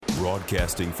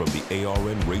Broadcasting from the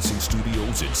ARN Racing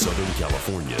Studios in Southern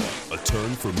California, a turn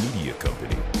for media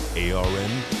company,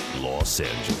 ARN Los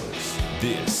Angeles.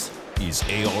 This is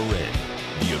ARN,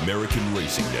 the American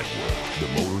Racing Network, the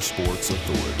Motorsports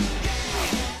Authority.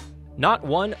 Not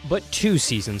one, but two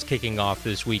seasons kicking off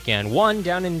this weekend. One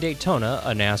down in Daytona,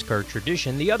 a NASCAR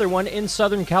tradition. The other one in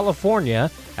Southern California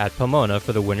at Pomona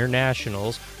for the Winter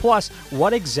Nationals. Plus,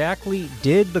 what exactly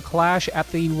did the clash at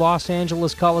the Los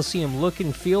Angeles Coliseum look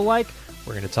and feel like?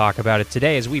 We're going to talk about it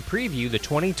today as we preview the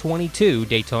 2022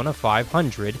 Daytona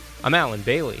 500. I'm Alan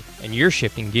Bailey, and you're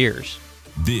shifting gears.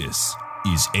 This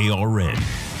is ARN,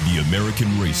 the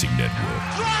American Racing Network.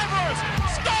 Drivers,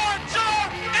 start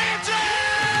your engine!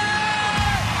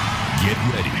 Get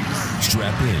ready,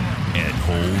 strap in, and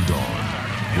hold on.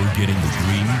 We're getting the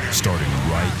green starting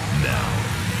right now.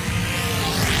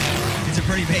 It's a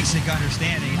pretty basic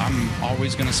understanding. I'm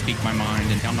always going to speak my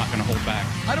mind, and I'm not going to hold back.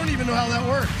 I don't even know how that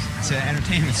works. It's an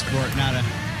entertainment sport, not a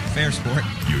fair sport.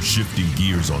 You're shifting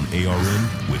gears on ARN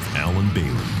with Alan Bailey.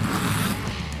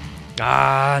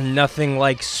 Nothing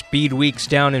like Speedweeks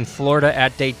down in Florida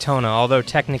at Daytona, although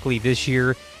technically this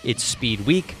year it's Speed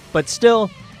Week, but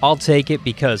still, I'll take it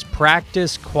because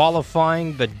practice,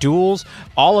 qualifying, the duels,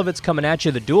 all of it's coming at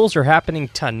you. The duels are happening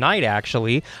tonight,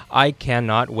 actually. I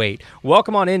cannot wait.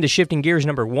 Welcome on into Shifting Gears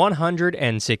number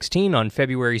 116 on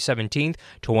February 17th,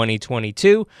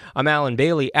 2022. I'm Alan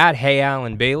Bailey at Hey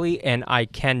Alan Bailey, and I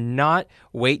cannot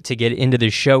wait to get into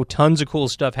this show. Tons of cool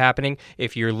stuff happening.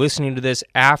 If you're listening to this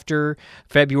after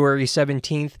February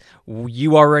 17th,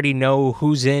 you already know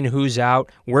who's in, who's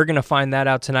out. We're going to find that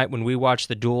out tonight when we watch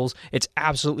the duels. It's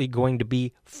absolutely going to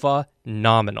be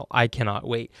phenomenal. I cannot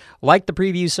wait. Like the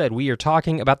preview said, we are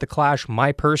talking about the Clash,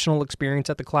 my personal experience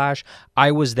at the Clash.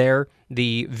 I was there.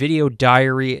 The video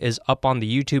diary is up on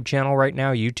the YouTube channel right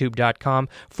now,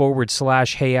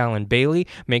 youtube.com/Hey Alan Bailey.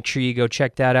 Make sure you go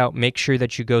check that out. Make sure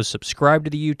that you go subscribe to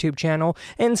the YouTube channel.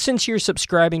 And since you're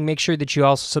subscribing, make sure that you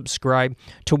also subscribe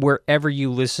to wherever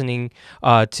you're listening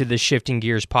to the Shifting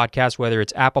Gears podcast, whether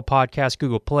it's Apple Podcasts,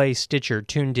 Google Play, Stitcher,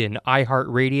 Tuned In,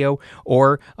 iHeartRadio,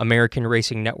 or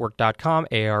AmericanRacingNetwork.com,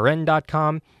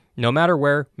 ARN.com. No matter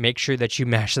where, make sure that you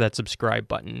mash that subscribe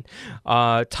button.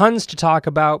 Tons to talk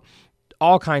about.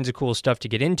 All kinds of cool stuff to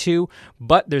get into,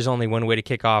 but there's only one way to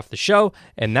kick off the show,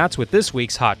 and that's with this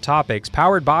week's Hot Topics,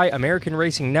 powered by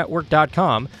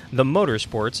AmericanRacingNetwork.com, the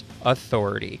Motorsports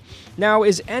Authority. Now,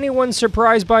 is anyone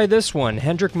surprised by this one?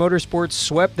 Hendrick Motorsports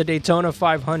swept the Daytona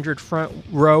 500 front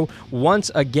row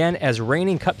once again as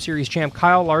reigning Cup Series champ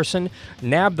Kyle Larson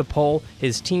nabbed the pole.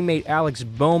 His teammate Alex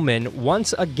Bowman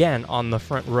once again on the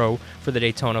front row for the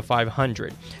Daytona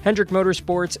 500. Hendrick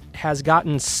Motorsports has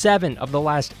gotten 7 of the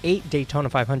last 8 Daytona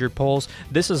 500 poles.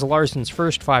 This is Larson's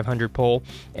first 500 pole,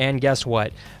 and guess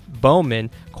what? Bowman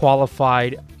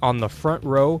qualified on the front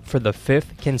row for the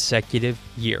 5th consecutive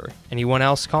year. Anyone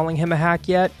else calling him a hack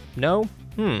yet? No?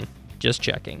 Just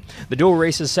checking. The dual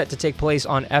race is set to take place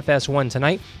on FS1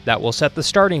 tonight. That will set the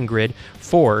starting grid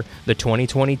for the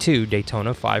 2022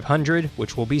 Daytona 500,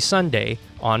 which will be Sunday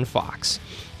on Fox.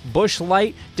 Busch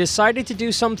Light decided to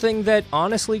do something that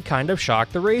honestly kind of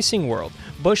shocked the racing world.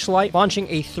 Busch Light launching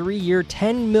a 3-year,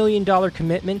 $10 million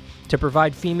commitment to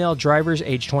provide female drivers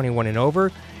age 21 and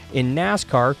over in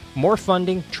NASCAR more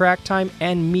funding, track time,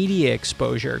 and media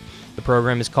exposure. The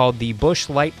program is called the Busch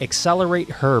Light Accelerate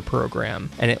Her program,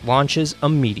 and it launches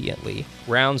immediately.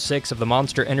 Round 6 of the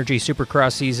Monster Energy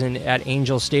Supercross season at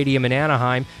Angel Stadium in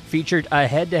Anaheim featured a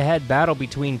head-to-head battle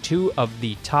between two of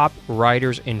the top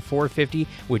riders in 450,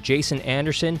 with Jason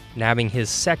Anderson nabbing his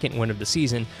second win of the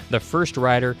season, the first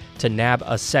rider to nab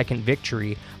a second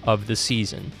victory of the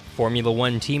season. Formula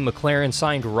One team McLaren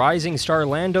signed rising star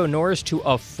Lando Norris to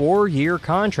a 4-year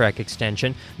contract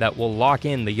extension that will lock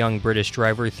in the young British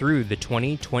driver through the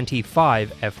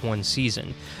 2025 F1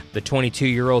 season. The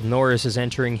 22-year-old Norris is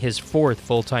entering his 4th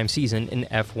full-time season in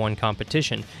F1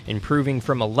 competition, improving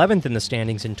from 11th in the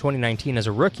standings in 2019 as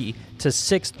a rookie to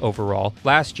 6th overall.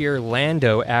 Last year,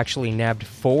 Lando actually nabbed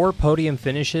 4 podium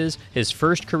finishes, his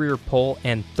first career pole,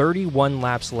 and 31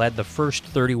 laps led the first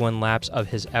 31 laps of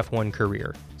his F1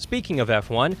 career. Speaking of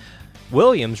F1,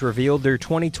 Williams revealed their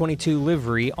 2022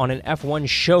 livery on an F1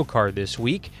 show car this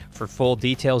week. For full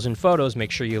details and photos, make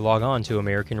sure you log on to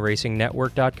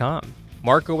AmericanRacingNetwork.com.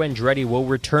 Marco Andretti will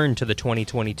return to the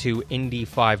 2022 Indy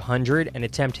 500 and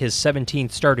attempt his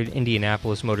 17th start at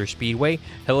Indianapolis Motor Speedway.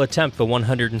 He'll attempt the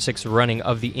 106th running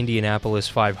of the Indianapolis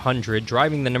 500,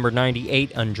 driving the number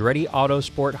 98 Andretti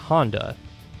Autosport Honda.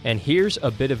 And here's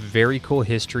a bit of very cool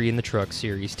history in the Truck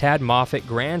Series. Tad Moffitt,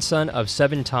 grandson of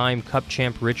 7-time Cup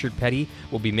champ Richard Petty,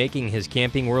 will be making his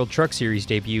Camping World Truck Series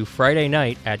debut Friday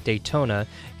night at Daytona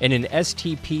in an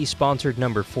STP-sponsored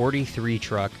number 43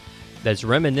 truck that's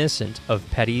reminiscent of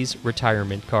Petty's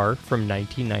retirement car from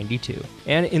 1992.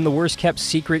 And in the worst-kept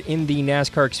secret in the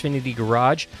NASCAR Xfinity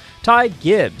Garage, Ty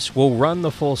Gibbs will run the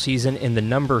full season in the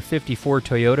number 54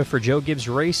 Toyota for Joe Gibbs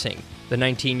Racing. The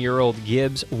 19-year-old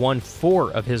Gibbs won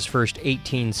 4 of his first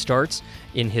 18 starts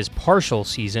in his partial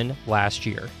season last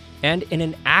year. And in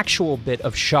an actual bit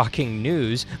of shocking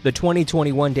news, the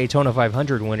 2021 Daytona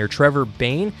 500 winner Trevor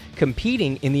Bayne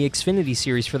competing in the Xfinity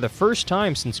Series for the first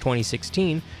time since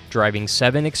 2016, driving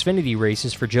 7 Xfinity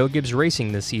races for Joe Gibbs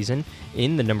Racing this season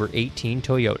in the number 18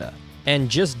 Toyota. And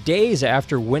just days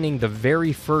after winning the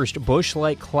very first Busch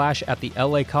Light Clash at the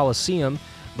LA Coliseum,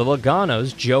 the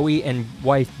Logano's, Joey and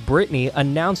wife Brittany,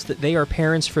 announced that they are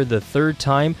parents for the 3rd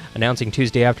time, announcing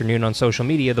Tuesday afternoon on social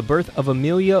media the birth of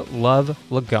Amelia Love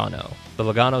Logano. The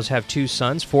Loganos have 2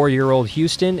 sons, 4-year-old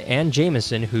Houston and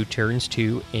Jameson, who turns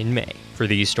 2 in May. For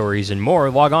these stories and more,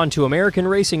 log on to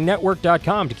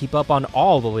AmericanRacingNetwork.com to keep up on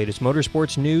all the latest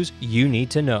motorsports news you need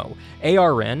to know.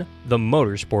 ARN, the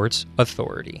Motorsports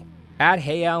Authority. At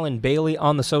Hey Alan Bailey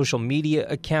on the social media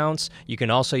accounts. You can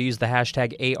also use the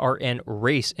hashtag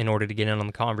ARNRace in order to get in on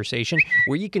the conversation,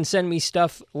 where you can send me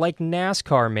stuff like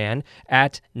NASCAR Man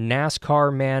at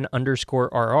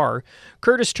NASCARman_RR.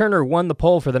 Curtis Turner won the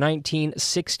pole for the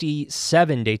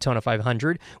 1967 Daytona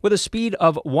 500 with a speed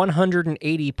of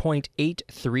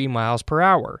 180.83 miles per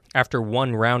hour. After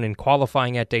one round in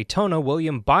qualifying at Daytona,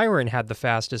 William Byron had the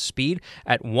fastest speed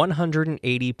at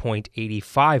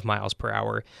 180.85 miles per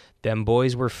hour. Them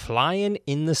boys were flying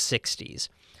in the 60s.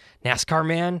 NASCAR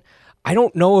Man, I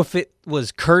don't know if it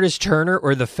was Curtis Turner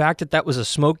or the fact that that was a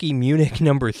Smokey Munich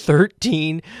number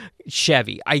 13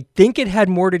 Chevy. I think it had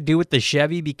more to do with the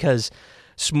Chevy because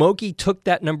Smokey took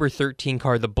that number 13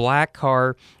 car, the black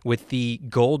car with the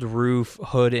gold roof,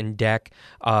 hood, and deck,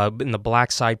 in the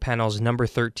black side panels, number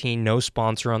 13, no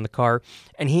sponsor on the car,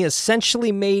 and he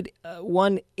essentially made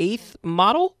 1/8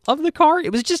 model of the car.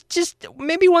 It was just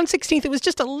maybe 1/16. It was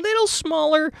just a little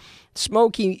smaller.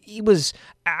 Smokey, he was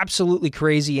absolutely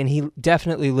crazy, and he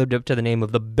definitely lived up to the name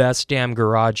of the best damn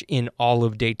garage in all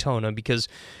of Daytona because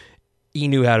he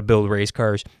knew how to build race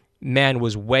cars. Man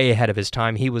was way ahead of his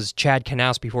time. He was Chad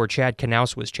Knaus before Chad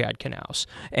Knaus was Chad Knaus.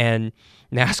 And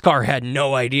NASCAR had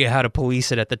no idea how to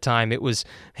police it at the time. It was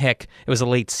the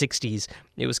late 60s.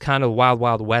 It was kind of wild,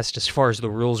 wild west as far as the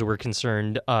rules were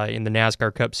concerned in the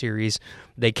NASCAR Cup Series.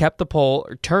 They kept the pole,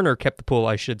 or Turner kept the pole,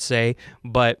 I should say,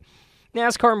 but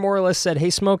NASCAR more or less said, hey,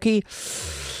 Smokey,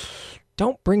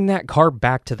 don't bring that car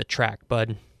back to the track,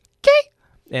 bud. Okay.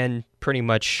 And pretty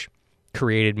much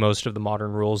created most of the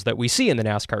modern rules that we see in the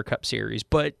NASCAR Cup Series,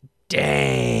 but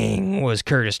dang, was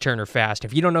Curtis Turner fast.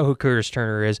 If you don't know who Curtis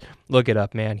Turner is, look it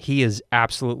up, man. He is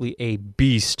absolutely a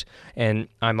beast, and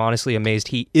I'm honestly amazed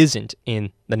he isn't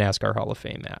in the NASCAR Hall of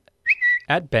Fame.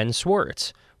 At Ben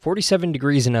Swartz, 47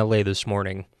 degrees in LA this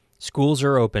morning. Schools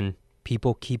are open,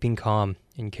 people keeping calm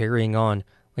and carrying on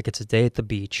like it's a day at the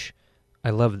beach.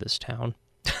 I love this town.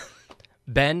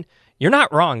 Ben, you're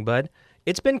not wrong, bud.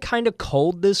 It's been kind of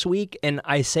cold this week, and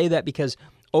I say that because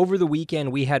over the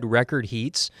weekend we had record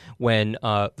heats when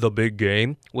the big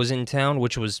game was in town,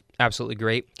 which was absolutely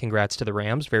great. Congrats to the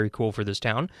Rams. Very cool for this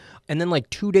town. And then like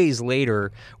 2 days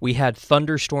later, we had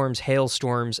thunderstorms,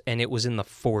 hailstorms, and it was in the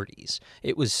 40s.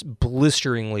 It was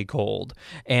blisteringly cold.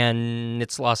 And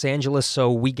it's Los Angeles,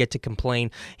 so we get to complain,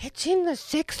 it's in the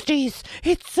 60s.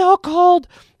 It's so cold.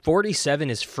 47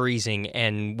 is freezing,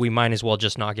 and we might as well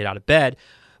just not get out of bed.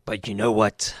 But you know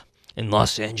what? In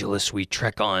Los Angeles, we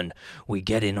trek on. We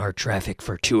get in our traffic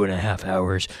for 2.5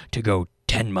 hours to go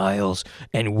 10 miles,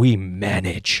 and we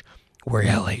manage. We're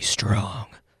LA strong.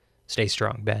 Stay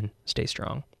strong, Ben. Stay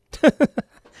strong.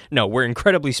 No, we're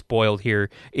incredibly spoiled here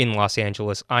in Los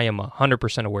Angeles. I am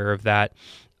 100% aware of that.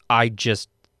 I just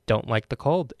don't like the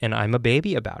cold, and I'm a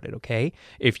baby about it, okay?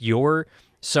 If you're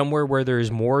somewhere where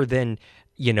there's more than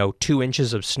 2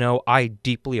 inches of snow, I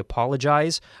deeply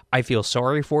apologize. I feel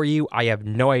sorry for you. I have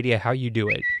no idea how you do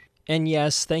it. And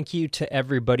yes, thank you to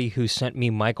everybody who sent me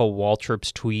Michael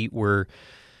Waltrip's tweet where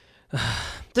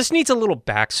this needs a little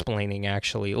backsplaining,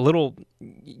 actually. A little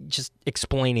just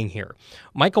explaining here.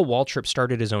 Michael Waltrip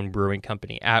started his own brewing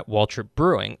company at Waltrip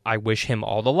Brewing. I wish him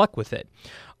all the luck with it.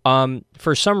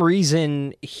 For some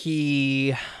reason,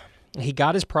 he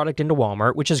got his product into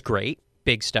Walmart, which is great.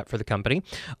 big step for the company.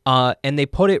 And they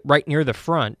put it right near the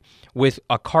front with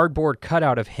a cardboard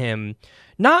cutout of him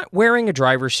not wearing a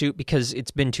driver's suit because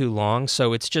it's been too long,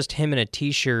 so it's just him in a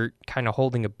t-shirt kind of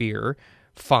holding a beer.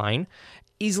 Fine.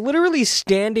 He's literally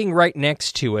standing right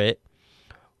next to it,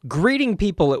 greeting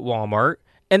people at Walmart,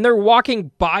 and they're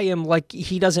walking by him like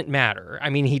he doesn't matter. I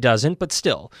mean, he doesn't, but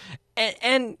still.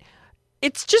 And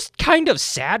it's just kind of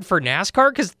sad for NASCAR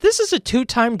because this is a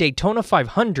 2-time Daytona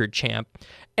 500 champ,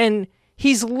 and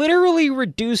he's literally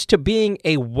reduced to being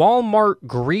a Walmart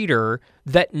greeter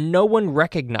that no one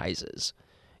recognizes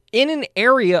in an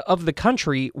area of the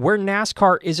country where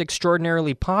NASCAR is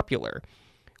extraordinarily popular.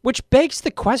 Which begs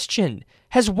the question,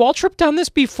 has Waltrip done this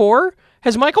before?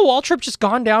 Has Michael Waltrip just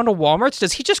gone down to Walmarts?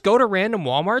 Does he just go to random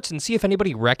Walmarts and see if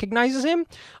anybody recognizes him?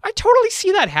 I totally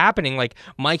see that happening. Like,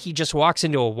 Mikey just walks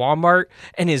into a Walmart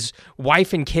and his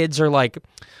wife and kids are like,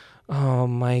 oh,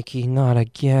 Mikey, not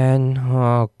again.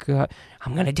 Oh, God.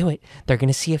 I'm going to do it. They're going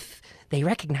to see if they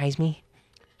recognize me.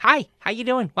 Hi, how you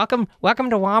doing? Welcome to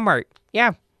Walmart.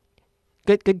 Yeah,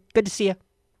 good to see you.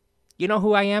 You know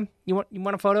who I am? You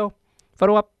want a photo?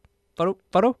 Photo up?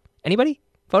 Photo? Anybody?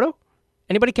 Photo?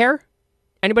 Anybody care?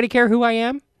 Anybody care who I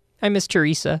am? I'm Miss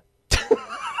Teresa.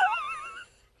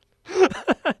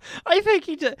 I think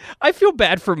he did. I feel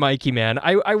bad for Mikey, man.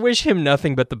 I wish him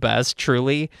nothing but the best,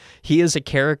 truly. He is a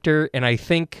character, and I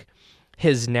think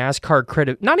his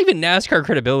NASCAR not even NASCAR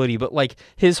credibility, but like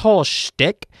his whole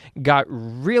shtick got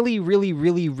really, really,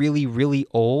 really, really, really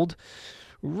old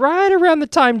right around the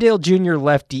time Dale Jr.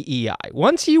 left DEI.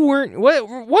 Once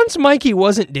Mikey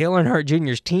wasn't Dale Earnhardt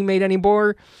Jr.'s teammate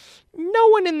anymore, no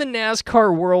one in the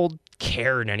NASCAR world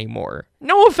cared anymore.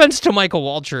 No offense to Michael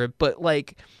Waltrip, but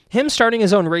like him starting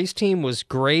his own race team was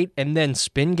great, and then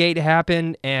Spingate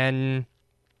happened, and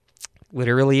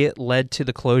literally it led to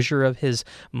the closure of his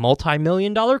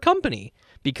multi-million-dollar company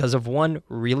because of one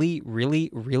really, really,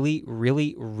 really,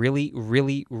 really, really,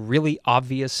 really, really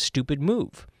obvious stupid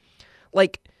move.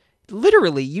 Like,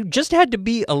 literally, you just had to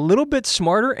be a little bit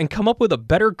smarter and come up with a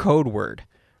better code word.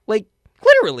 Like,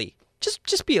 literally,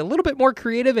 just be a little bit more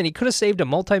creative, and he could have saved a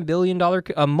multi-million dollar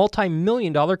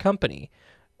company.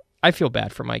 I feel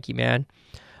bad for Mikey, man.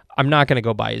 I'm not going to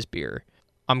go buy his beer.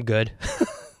 I'm good.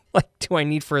 Like, do I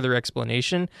need further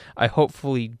explanation? I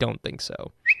hopefully don't think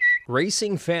so.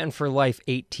 Racing Fan for Life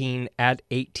 18 at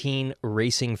 18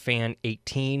 Racing Fan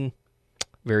 18.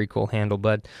 Very cool handle,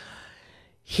 bud.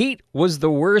 Heat was the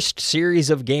worst series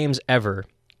of games ever.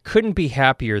 Couldn't be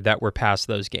happier that we're past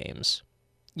those games.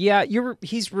 Yeah,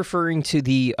 he's referring to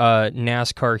the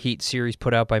NASCAR Heat series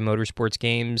put out by Motorsports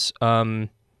Games.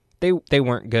 They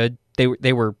weren't good.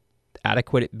 They were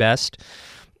adequate at best.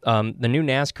 The new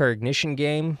NASCAR Ignition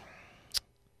game,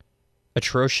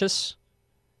 atrocious,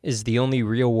 is the only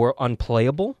real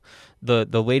unplayable. The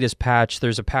latest patch,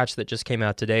 there's a patch that just came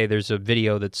out today. There's a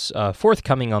video that's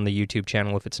forthcoming on the YouTube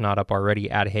channel, if it's not up already,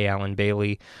 at Hey Alan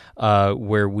Bailey,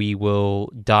 where we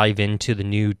will dive into the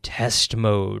new test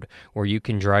mode, where you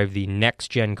can drive the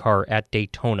next-gen car at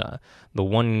Daytona, the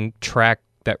one track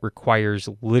that requires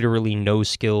literally no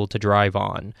skill to drive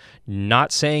on.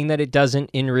 Not saying that it doesn't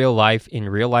in real life. In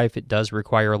real life, it does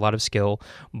require a lot of skill,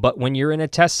 but when you're in a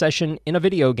test session in a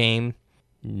video game,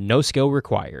 no skill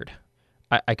required.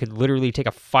 I could literally take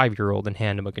a 5-year-old and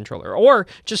hand him a controller. Or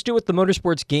just do what the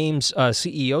Motorsports Games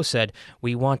CEO said,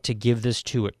 we want to give this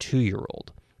to a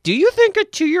 2-year-old. Do you think a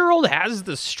 2-year-old has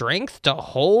the strength to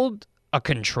hold a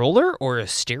controller or a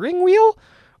steering wheel?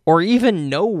 Or even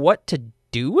know what to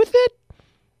do with it?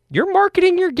 You're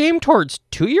marketing your game towards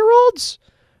 2-year-olds?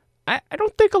 I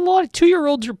don't think a lot of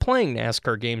 2-year-olds are playing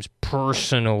NASCAR games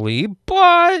personally,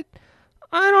 but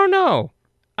I don't know.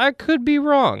 I could be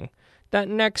wrong. That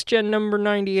next-gen number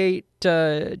 98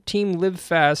 Team Live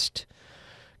Fast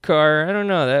car, I don't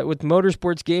know. That with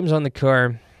Motorsports Games on the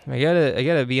car, I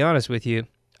gotta be honest with you.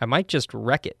 I might just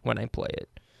wreck it when I play it.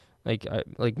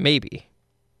 Maybe.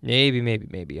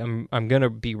 I'm gonna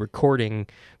be recording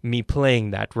me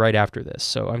playing that right after this.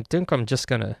 So I think I'm just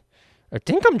gonna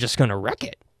wreck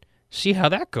it. See how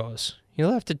that goes.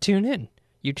 You'll have to tune in.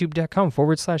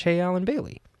 YouTube.com/Hey Alan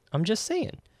Bailey. I'm just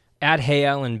saying. At Hey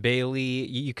Alan Bailey,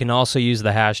 you can also use the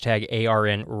hashtag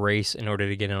ARNRace in order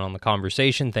to get in on the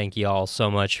conversation. Thank you all so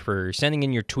much for sending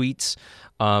in your tweets.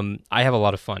 I have a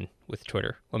lot of fun with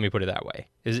Twitter. Let me put it that way.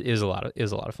 It is a lot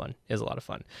of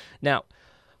fun. Now,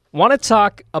 want to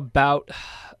talk about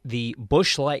the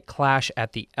Busch Light Clash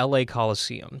at the LA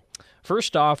Coliseum.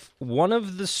 First off, one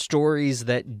of the stories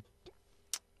that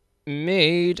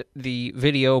made the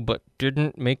video but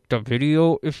didn't make the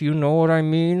video, if you know what I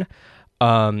mean,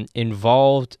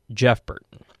 involved Jeff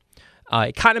Burton.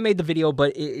 It kind of made the video,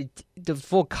 but the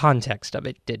full context of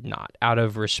it did not. Out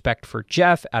of respect for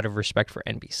Jeff, out of respect for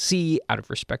NBC, out of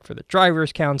respect for the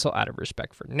Drivers' Council, out of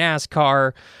respect for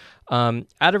NASCAR,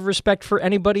 out of respect for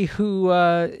anybody who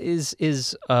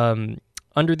is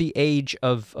under the age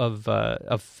of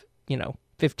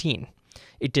 15.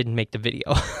 It didn't make the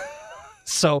video.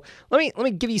 So let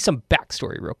me give you some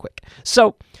backstory real quick.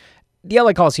 So the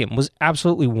LA Coliseum was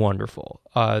absolutely wonderful.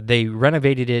 They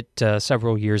renovated it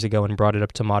several years ago and brought it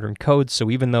up to modern codes.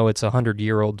 So even though it's a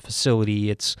 100-year-old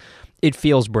facility, it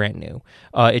feels brand new.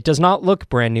 It does not look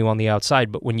brand new on the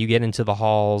outside, but when you get into the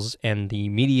halls and the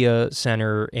media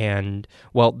center and,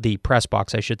 well, the press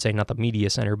box, I should say, not the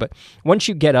media center, but once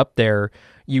you get up there,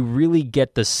 you really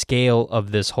get the scale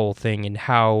of this whole thing and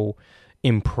how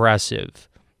impressive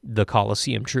the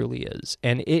Coliseum truly is.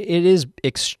 And it is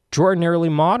extraordinarily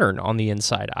modern on the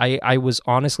inside. I was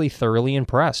honestly thoroughly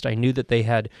impressed. I knew that they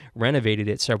had renovated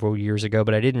it several years ago,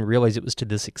 but I didn't realize it was to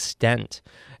this extent.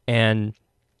 And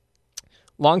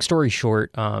long story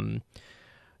short,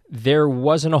 there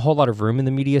wasn't a whole lot of room in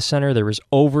the media center. There was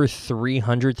over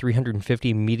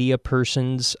 350 media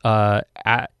persons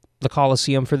at the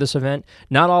Coliseum for this event.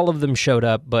 Not all of them showed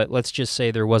up, but let's just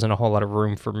say there wasn't a whole lot of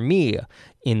room for me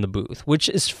in the booth, which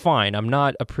is fine. I'm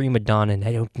not a prima donna and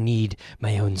I don't need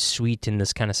my own suite and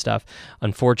this kind of stuff.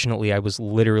 Unfortunately, I was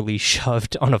literally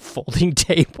shoved on a folding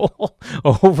table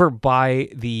over by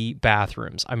the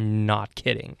bathrooms. I'm not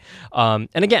kidding. And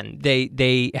again,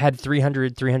 they had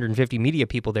 350 media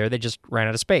people there. They just ran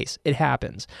out of space. It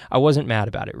happens. I wasn't mad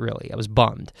about it, really. I was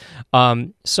bummed.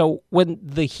 So when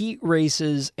the heat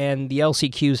races and the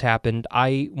LCQs happened,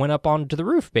 I went up onto the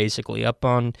roof, basically, up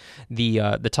on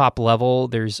the top level.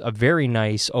 There's a very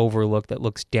nice overlook that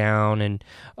looks down, and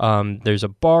there's a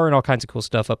bar and all kinds of cool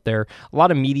stuff up there. A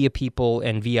lot of media people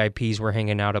and VIPs were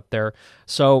hanging out up there.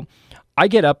 So I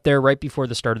get up there right before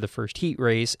the start of the first heat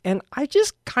race, and I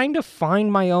just kind of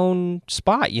find my own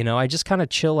spot. I just kind of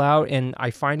chill out, and I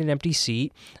find an empty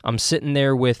seat. I'm sitting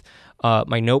there with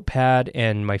my notepad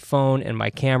and my phone and my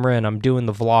camera, and I'm doing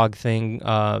the vlog thing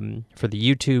for the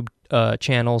YouTube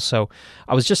channel. So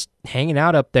I was just hanging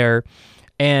out up there,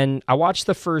 and I watched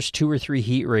the first 2 or 3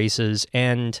 heat races,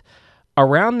 and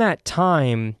around that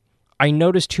time, I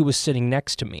noticed who was sitting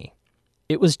next to me.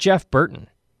 It was Jeff Burton.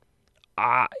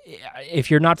 If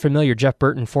you're not familiar, Jeff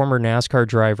Burton, former NASCAR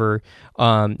driver,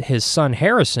 his son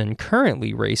Harrison,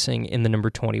 currently racing in the number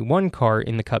 21 car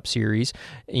in the Cup Series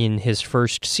in his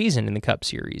first season in the Cup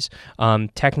Series.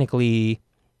 Technically,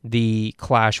 the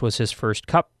Clash was his first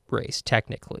Cup race,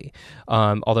 technically.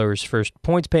 Although his first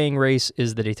points-paying race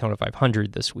is the Daytona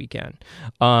 500 this weekend.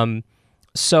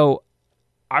 So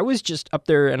I was just up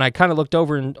there, and I kind of looked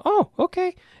over, and, oh,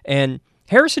 okay. And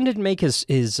Harrison didn't make his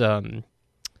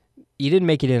he didn't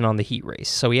make it in on the heat race,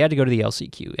 so he had to go to the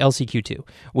LCQ2,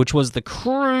 which was the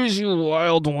crazy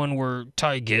wild one where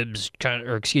Ty Dillon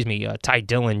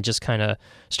just kind of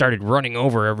started running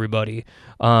over everybody.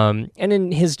 And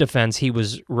in his defense, he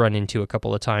was run into a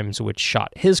couple of times, which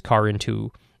shot his car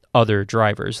into other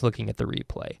drivers looking at the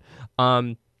replay.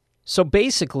 So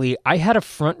basically, I had a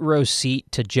front row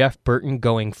seat to Jeff Burton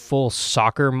going full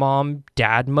soccer mom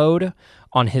dad mode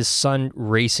on his son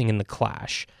racing in the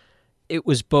Clash. It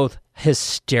was both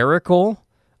hysterical,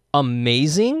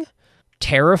 amazing,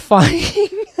 terrifying,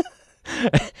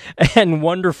 and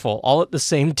wonderful all at the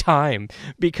same time,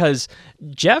 because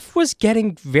Jeff was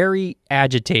getting very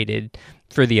agitated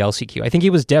for the LCQ. I think he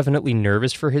was definitely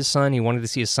nervous for his son. He wanted to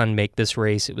see his son make this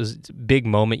race. It was a big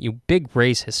moment, big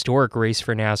race, historic race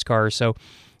for NASCAR. So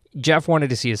Jeff wanted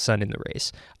to see his son in the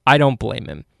race. I don't blame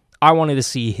him. I wanted to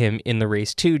see him in the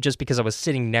race too, just because I was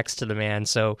sitting next to the man.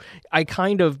 So I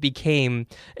kind of became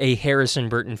a Harrison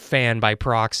Burton fan by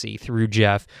proxy through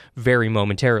Jeff very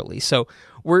momentarily. So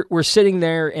we're sitting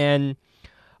there, and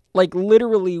like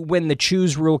literally when the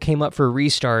choose rule came up for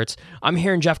restarts, I'm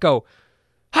hearing Jeff go,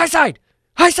 high side,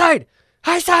 high side,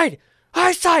 high side,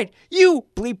 high side, you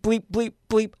bleep, bleep, bleep,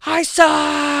 bleep, high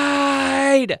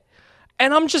side.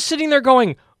 And I'm just sitting there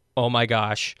going, oh my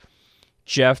gosh,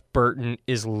 Jeff Burton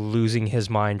is losing his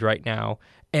mind right now.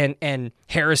 And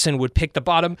Harrison would pick the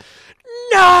bottom.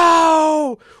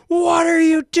 No! What are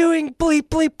you doing? Bleep,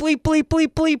 bleep, bleep, bleep, bleep,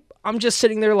 bleep. I'm just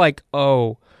sitting there like,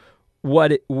 oh,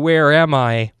 where am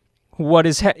I?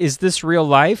 Is this real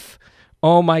life?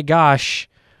 Oh my gosh.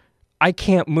 I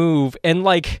can't move. And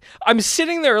like, I'm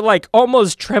sitting there like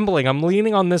almost trembling. I'm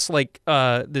leaning on this like,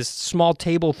 this small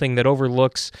table thing that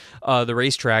overlooks the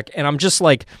racetrack. And I'm just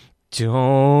like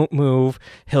don't move.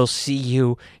 He'll see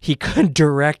you. He could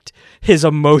direct his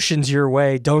emotions your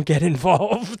way. Don't get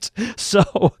involved.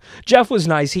 So Jeff was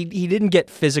nice. He didn't get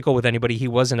physical with anybody. He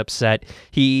wasn't upset.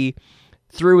 He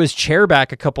threw his chair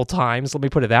back a couple times, let me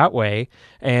put it that way.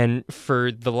 And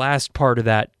for the last part of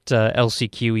that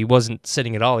LCQ, he wasn't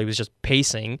sitting at all. He was just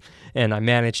pacing, and I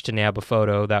managed to nab a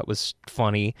photo. That was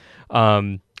funny.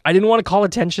 I didn't want to call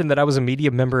attention that I was a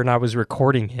media member and I was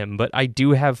recording him, but I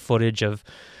do have footage of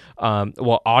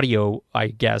audio, I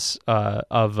guess,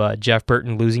 of Jeff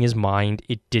Burton losing his mind.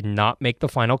 It did not make the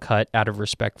final cut out of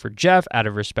respect for Jeff, out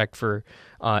of respect for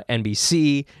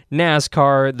NBC,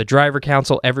 NASCAR, the driver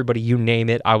council, everybody, you name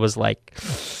it. I was like,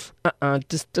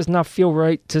 this does not feel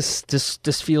right.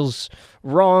 This feels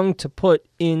wrong to put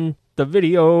in the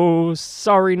video.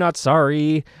 Sorry, not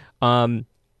sorry.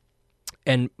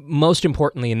 And most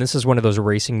importantly, and this is one of those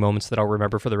racing moments that I'll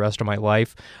remember for the rest of my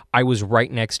life, I was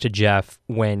right next to Jeff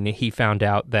when he found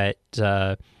out that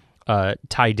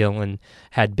Ty Dillon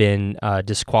had been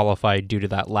disqualified due to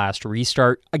that last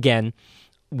restart. Again,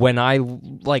 when I,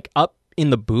 up in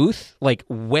the booth, way,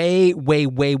 way,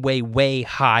 way, way, way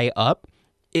high up,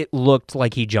 it looked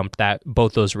like he jumped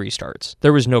both those restarts.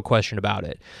 There was no question about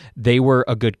it. They were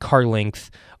a good car length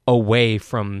away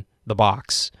from the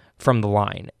box, from the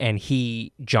line, and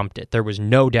he jumped it. There was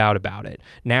no doubt about it.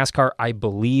 NASCAR, I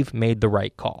believe, made the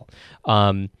right call.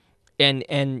 And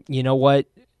you know what?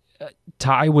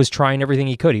 Ty was trying everything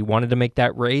he could. He wanted to make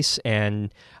that race,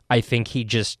 and I think he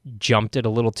just jumped it a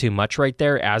little too much right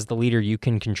there. As the leader, you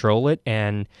can control it,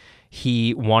 and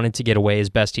he wanted to get away as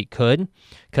best he could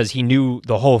because he knew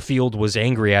the whole field was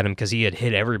angry at him because he had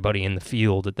hit everybody in the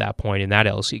field at that point in that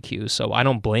LCQ. So I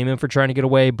don't blame him for trying to get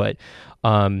away, but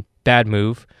bad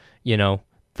move. You know,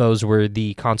 those were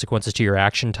the consequences to your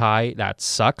action, Ty. That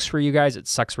sucks for you guys. It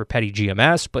sucks for petty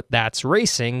GMS, but that's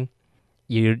racing.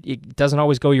 It doesn't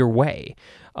always go your way.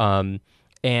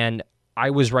 And I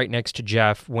was right next to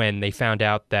Jeff when they found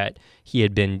out that he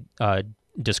had been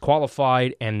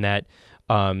disqualified and that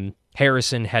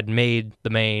Harrison had made the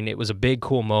main. It was a big,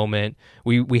 cool moment.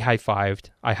 We high-fived.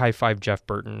 I high-fived Jeff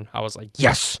Burton. I was like,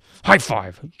 yes, high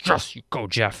five. Yes, you go,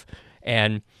 Jeff.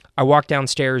 And I walked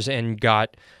downstairs and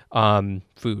got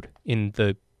food in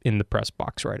the press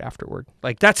box right afterward.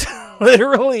 That's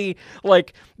literally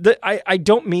I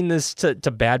don't mean this to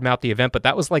badmouth the event, but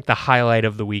that was the highlight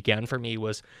of the weekend for me,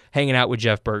 was hanging out with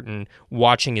Jeff Burton,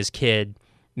 watching his kid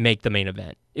make the main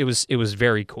event. It was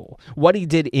very cool. What he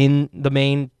did in the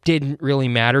main didn't really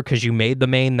matter because you made the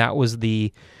main. That was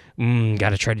the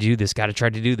gotta try to do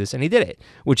this, and he did it,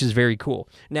 which is very cool.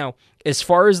 Now, as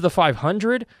far as the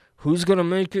 500, who's gonna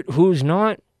make it, who's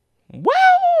not? Well,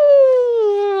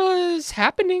 it's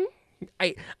happening.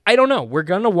 I don't know. We're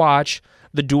gonna watch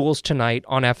the duels tonight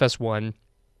on FS1.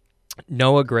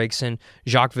 Noah Gragson,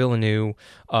 Jacques Villeneuve,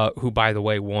 who, by the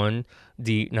way, won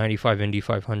the 95 Indy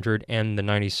 500 and the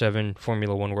 97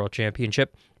 Formula One World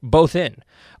Championship, both in.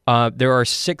 There are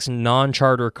 6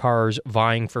 non-charter cars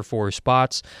vying for 4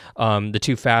 spots. The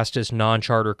 2 fastest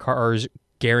non-charter cars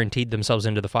guaranteed themselves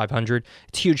into the 500.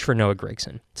 It's huge for Noah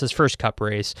Gragson. It's his first Cup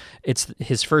race. It's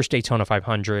his first Daytona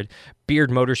 500. Beard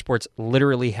Motorsports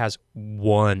literally has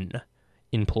 1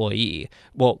 employee.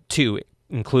 Well, 2,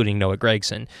 including Noah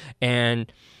Gragson.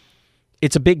 And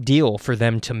it's a big deal for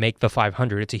them to make the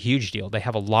 500. It's a huge deal. They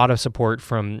have a lot of support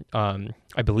from,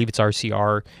 I believe it's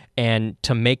RCR. And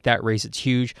to make that race, it's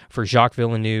huge for Jacques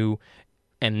Villeneuve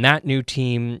and that new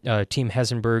team, Team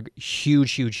Hessenberg.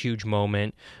 Huge, huge, huge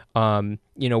moment.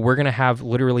 We're going to have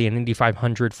literally an Indy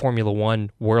 500 Formula One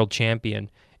world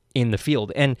champion in the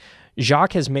field. And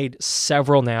Jacques has made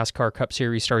several NASCAR Cup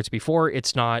Series starts before.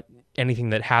 It's not anything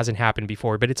that hasn't happened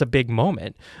before, but it's a big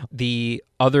moment. The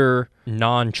other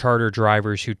non-charter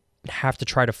drivers who have to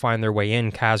try to find their way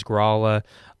in, Kaz Grala,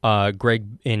 Greg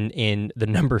in the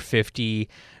number 50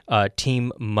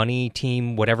 team money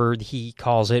team, whatever he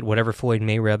calls it, whatever Floyd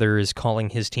Mayweather is calling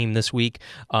his team this week.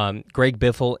 Greg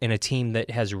Biffle in a team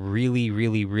that has really,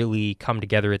 really, really come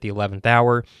together at the 11th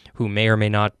hour, who may or may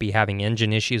not be having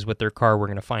engine issues with their car. We're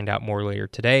going to find out more later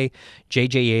today.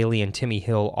 JJ Ailey and Timmy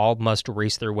Hill all must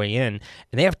race their way in,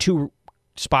 and they have 2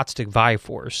 spots to vie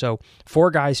for. So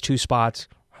 4 guys, 2 spots.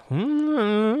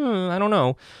 I don't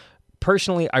know.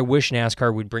 Personally, I wish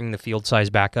NASCAR would bring the field size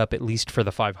back up, at least for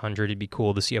the 500. It'd be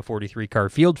cool to see a 43-car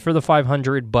field for the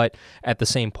 500, but at the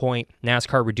same point,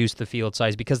 NASCAR reduced the field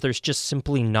size because there's just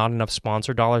simply not enough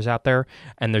sponsor dollars out there,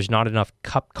 and there's not enough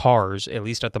Cup cars, at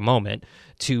least at the moment,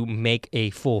 to make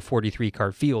a full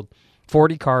 43-car field.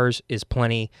 40 cars is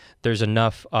plenty. There's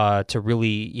enough to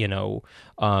really,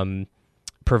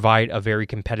 provide a very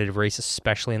competitive race,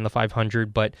 especially in the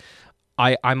 500, but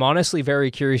I'm honestly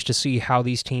very curious to see how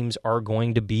these teams are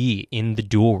going to be in the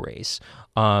dual race.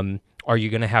 Are you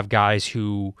going to have guys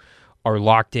who are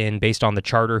locked in based on the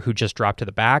charter who just dropped to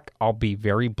the back? I'll be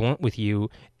very blunt with you.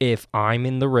 If I'm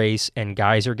in the race and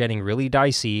guys are getting really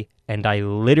dicey and I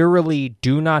literally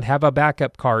do not have a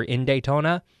backup car in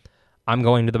Daytona, I'm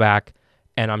going to the back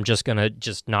and I'm just going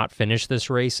to not finish this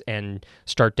race and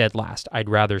start dead last. I'd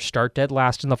rather start dead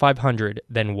last in the 500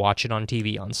 than watch it on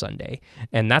TV on Sunday.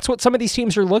 And that's what some of these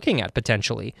teams are looking at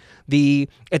potentially.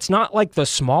 It's not like the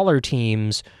smaller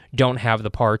teams don't have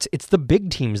the parts. It's the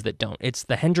big teams that don't. It's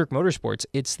the Hendrick Motorsports.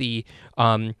 It's the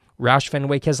Roush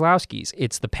Fenway Keselowskis.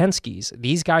 It's the Penske's.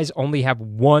 These guys only have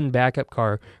one backup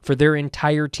car for their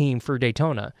entire team for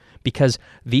Daytona because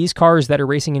these cars that are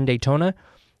racing in Daytona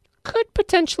could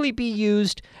potentially be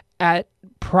used at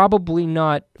probably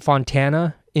not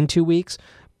Fontana in 2 weeks,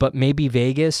 but maybe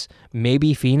Vegas,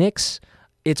 maybe Phoenix.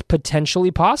 It's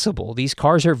potentially possible. These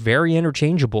cars are very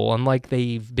interchangeable, unlike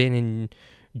they've been in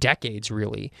decades,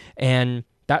 really. And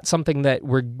that's something that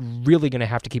we're really going to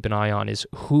have to keep an eye on, is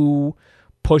who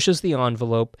pushes the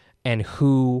envelope and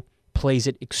who plays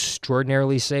it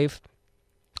extraordinarily safe.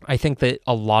 I think that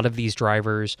a lot of these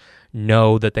drivers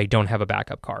know that they don't have a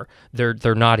backup car. They're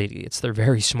not idiots. They're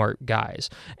very smart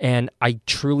guys. And I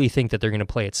truly think that they're going to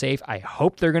play it safe. I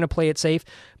hope they're going to play it safe.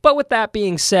 But with that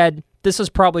being said, this is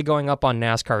probably going up on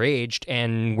NASCAR Aged,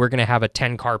 and we're going to have a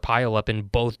 10-car pileup in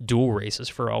both dual races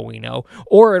for all we know.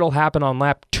 Or it'll happen on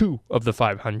lap 2 of the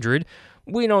 500.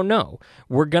 We don't know.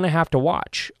 We're going to have to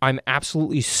watch. I'm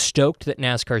absolutely stoked that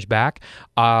NASCAR's back.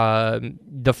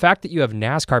 The fact that you have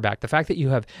NASCAR back, the fact that you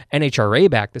have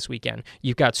NHRA back this weekend,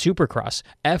 you've got Supercross.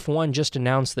 F1 just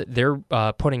announced that they're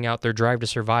putting out their Drive to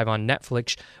Survive on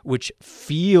Netflix, which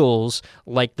feels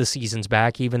like the season's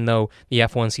back, even though the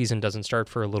F1 season doesn't start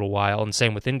for a little while, and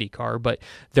same with IndyCar, but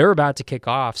they're about to kick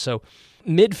off. So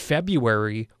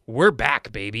mid-February, we're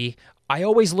back, baby. I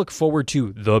always look forward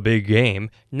to the big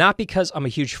game, not because I'm a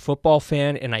huge football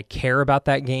fan and I care about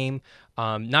that game,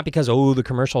 not because, the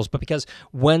commercials, but because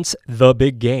once the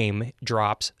big game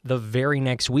drops, the very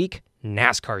next week,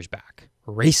 NASCAR's back.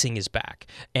 Racing is back.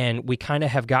 And we kind of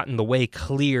have gotten the way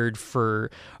cleared from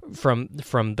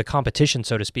the competition,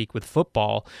 so to speak, with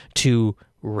football to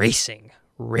racing.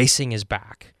 Racing is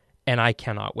back. And I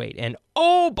cannot wait. And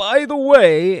by the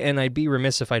way, and I'd be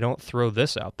remiss if I don't throw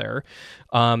this out there,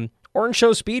 Orange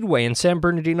Show Speedway in San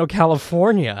Bernardino,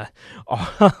 California.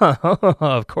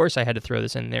 Of course I had to throw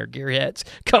this in there, gearheads.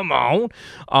 Come on.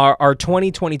 Our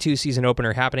 2022 season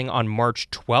opener happening on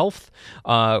March 12th.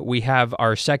 We have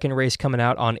our second race coming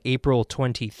out on April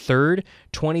 23rd,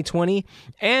 2020.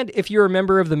 And if you're a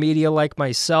member of the media like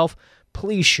myself,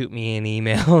 please shoot me an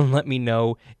email and let me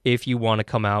know if you want to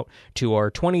come out to our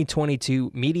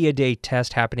 2022 Media Day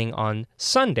test happening on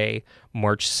Sunday,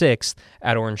 March 6th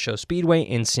at Orange Show Speedway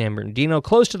in San Bernardino.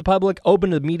 Close to the public,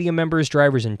 open to media members,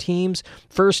 drivers, and teams.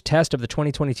 First test of the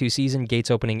 2022 season, gates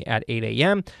opening at 8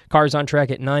 a.m. Cars on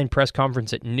track at 9, press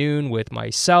conference at noon with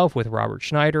myself, with Robert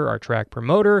Schneider, our track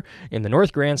promoter, in the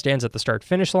North Grandstands at the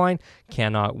start-finish line.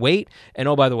 Cannot wait. And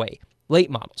by the way, late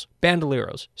models,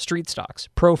 bandoleros, street stocks,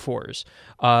 Pro 4s,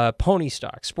 pony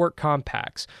stocks, sport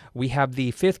compacts. We have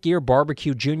the Fifth Gear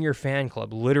Barbecue Junior Fan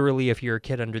Club. Literally, if you're a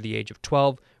kid under the age of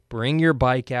 12, bring your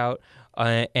bike out,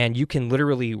 and you can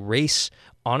literally race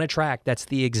on a track that's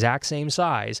the exact same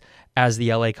size as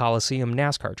the LA Coliseum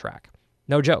NASCAR track.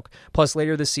 No joke. Plus,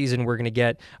 later this season, we're going to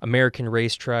get American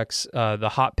race trucks, the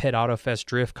Hot Pit Autofest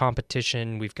Drift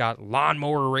competition. We've got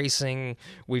lawnmower racing.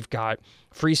 We've got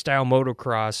freestyle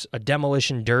motocross, a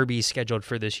demolition derby scheduled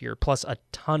for this year, plus a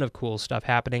ton of cool stuff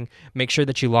happening. Make sure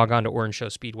that you log on to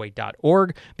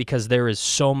orangeshowspeedway.org because there is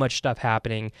so much stuff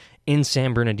happening in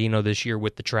San Bernardino this year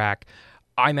with the track.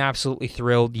 I'm absolutely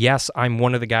thrilled. Yes, I'm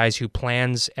one of the guys who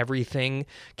plans everything.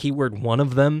 Keyword one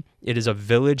of them. It is a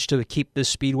village to keep this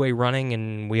speedway running,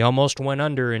 and we almost went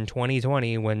under in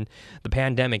 2020 when the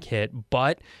pandemic hit,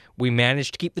 but we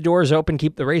managed to keep the doors open,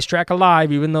 keep the racetrack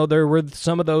alive, even though there were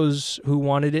some of those who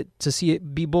wanted it to see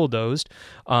it be bulldozed.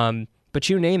 But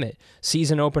you name it.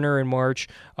 Season opener in March.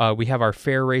 We have our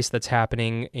fair race that's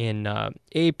happening in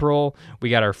April. We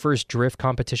got our first drift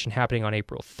competition happening on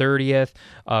April 30th.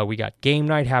 We got game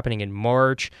night happening in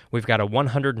March. We've got a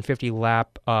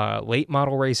 150-lap late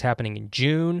model race happening in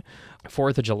June.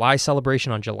 4th of July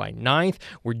celebration on July 9th.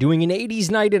 We're doing an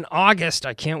 80s night in August.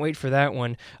 I can't wait for that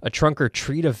one. A trunk or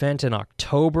treat event in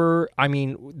October. I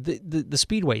mean, the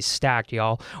Speedway's stacked,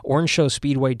 y'all.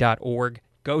 orangeshowspeedway.org.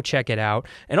 Go check it out.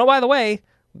 And by the way,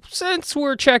 since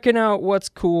we're checking out what's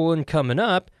cool and coming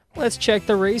up, Let's check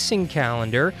the racing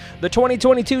calendar. The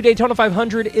 2022 Daytona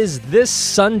 500 is this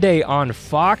Sunday on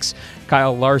Fox.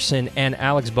 Kyle Larson and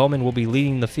Alex Bowman will be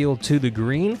leading the field to the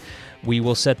green. We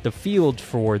will set the field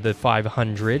for the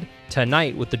 500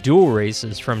 tonight with the dual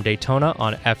races from Daytona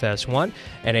on FS1.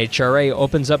 And HRA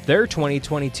opens up their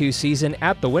 2022 season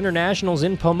at the Winter Nationals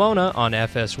in Pomona on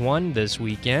FS1 this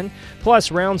weekend. Plus,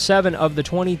 round 7 of the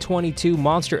 2022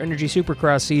 Monster Energy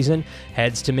Supercross season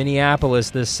heads to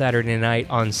Minneapolis this Saturday night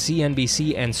on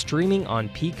CNBC and streaming on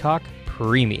Peacock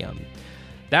Premium.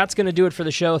 That's going to do it for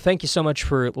the show. Thank you so much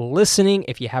for listening.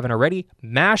 If you haven't already,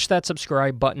 mash that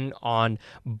subscribe button on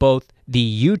both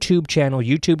the YouTube channel,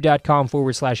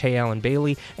 youtube.com/Hey Alan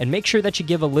Bailey, and make sure that you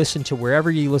give a listen to wherever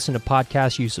you listen to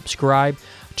podcasts. You subscribe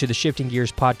to the Shifting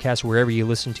Gears podcast wherever you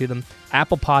listen to them.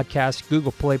 Apple Podcasts,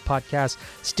 Google Play Podcasts,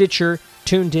 Stitcher,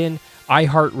 Tuned In,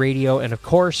 iHeartRadio, and of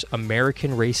course,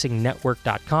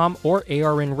 AmericanRacingNetwork.com or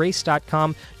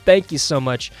ARNRace.com. Thank you so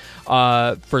much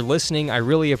for listening. I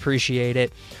really appreciate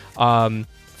it.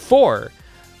 For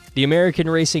the American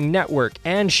Racing Network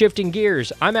and Shifting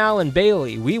Gears, I'm Alan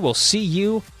Bailey. We will see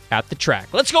you at the track.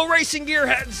 Let's go racing,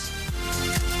 gearheads!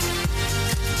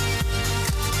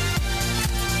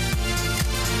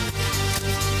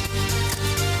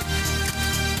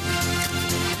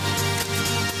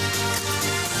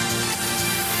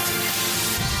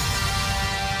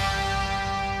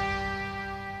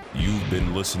 You've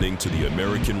been listening to the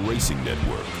American Racing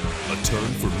Network, a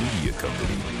turn for media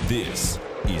company. This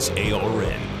is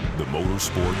ARN, the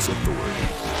Motorsports Authority.